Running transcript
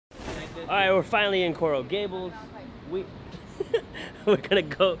All right, we're finally in Coral Gables. We're gonna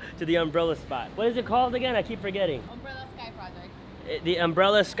go to the umbrella spot. What is it called again? I keep forgetting. Umbrella Sky Project. The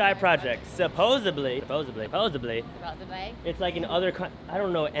Umbrella Sky Project. Supposedly. It's like in other I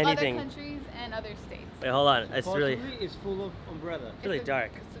don't know anything. Other countries and other states. Wait, hold on. It's really. It's full of umbrella. Really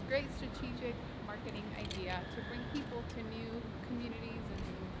dark. It's a great strategic marketing idea to bring people to new communities and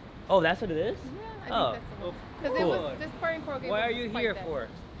new. Oh, that's what it is? Yeah, I think that's because it was this part in Coral Gables. Why are you here for?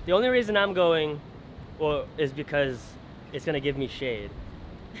 The only reason I'm going, well, is because it's gonna give me shade.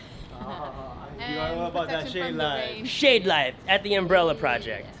 You are all about that shade life. Shade life at the Umbrella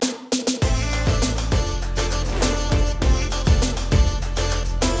Project.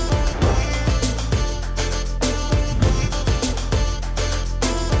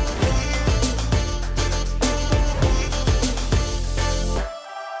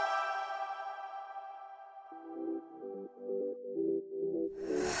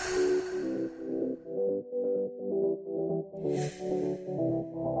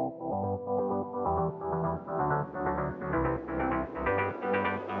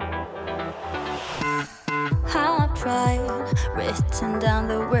 I've tried, written down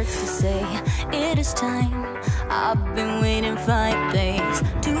the words to say. It is time. I've been waiting 5 days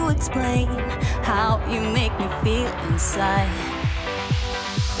to explain how you make me feel inside.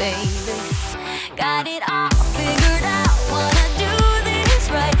 Baby, got it all figured out. Wanna do this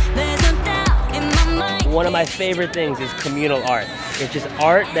right. There's no doubt in my mind. One of my favorite things is communal art. It's just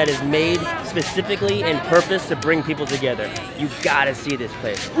art that is made specifically in purpose to bring people together. You gotta see this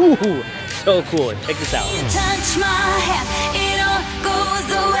place. Ooh, so cool. Check this out. You touch my hand, it all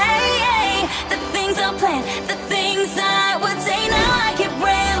goes away. The things I planned, the things I would say. Now I keep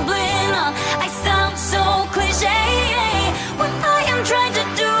rambling on. I sound so cliche. What I am trying to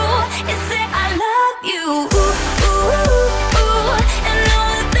do is say I love you. Ooh, ooh, ooh, and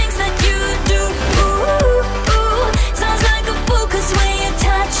all the things that you do. Ooh, ooh, sounds like a fool, 'cause when you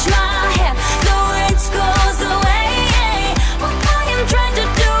touch my hair, the words goes away. What I am trying to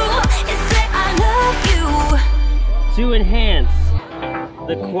do is say I love you. To enhance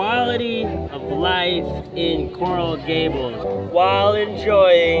the quality of life in Coral Gables while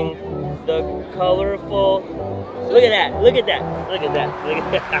enjoying the colorful, look at that, look at that, look at that, look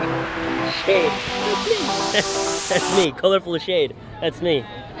at that, shade. That's me, colorful shade, that's me.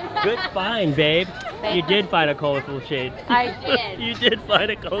 Good find, babe. You did find a colorful shade. I did. You did find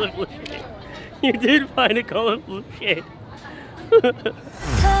a colorful shade. You did find a colorful shade.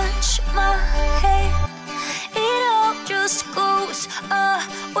 Touch my hair, it all just goes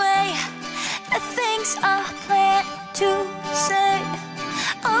away. The things I plan to say.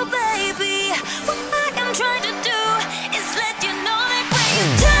 Oh baby, what I am trying to do is let you know that when you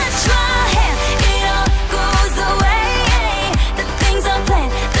touch my hair, it all goes away. The things I plan,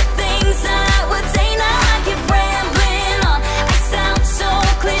 the things I would say. Now I keep rambling on. I sound so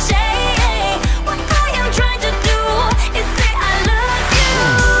cliche. What I am trying to do is say I love you.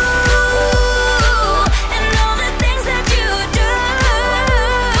 And all the things that you do.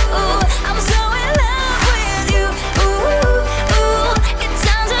 I'm so in love with you. Ooh, ooh, it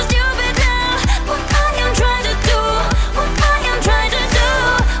sounds so stupid now. What I am trying to do, what I am trying to do,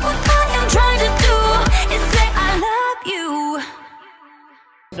 what I am trying to do is say I love you.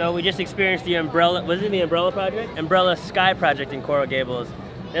 So we just experienced the Umbrella, was it the Umbrella Project? Umbrella Sky Project in Coral Gables.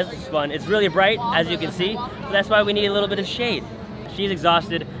 This is fun. It's really bright, as you can see. But that's why we need a little bit of shade. She's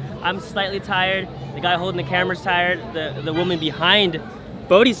exhausted. I'm slightly tired. The guy holding the camera's tired. The woman behind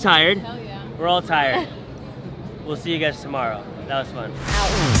Bodhi's tired. Hell yeah. We're all tired. We'll see you guys tomorrow. That was fun.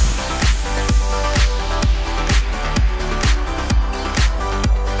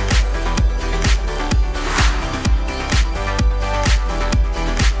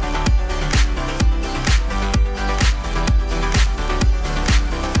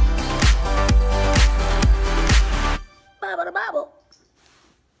 Bible to Bible.